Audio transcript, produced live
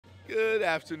Good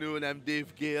afternoon, I'm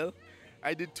Dave Gayle.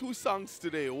 I did two songs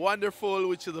today. Wonderful,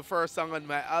 which is the first song on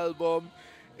my album.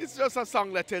 It's just a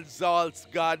song that exalts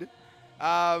God.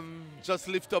 Just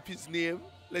lift up his name,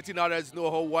 letting others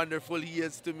know how wonderful he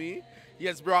is to me. He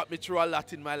has brought me through a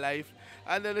lot in my life.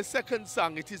 And then the second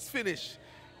song, It Is Finished.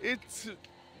 It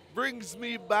brings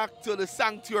me back to the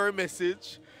sanctuary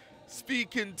message,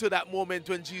 speaking to that moment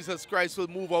when Jesus Christ will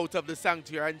move out of the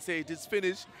sanctuary and say, it is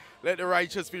finished. Let the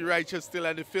righteous be righteous still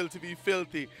and the filthy be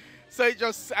filthy. So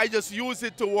I just use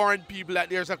it to warn people that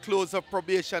there's a close of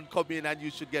probation coming and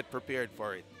you should get prepared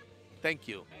for it. Thank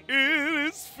you. It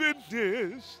is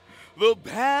finished. The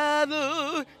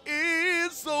battle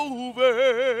is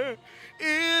over.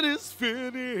 It is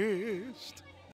finished.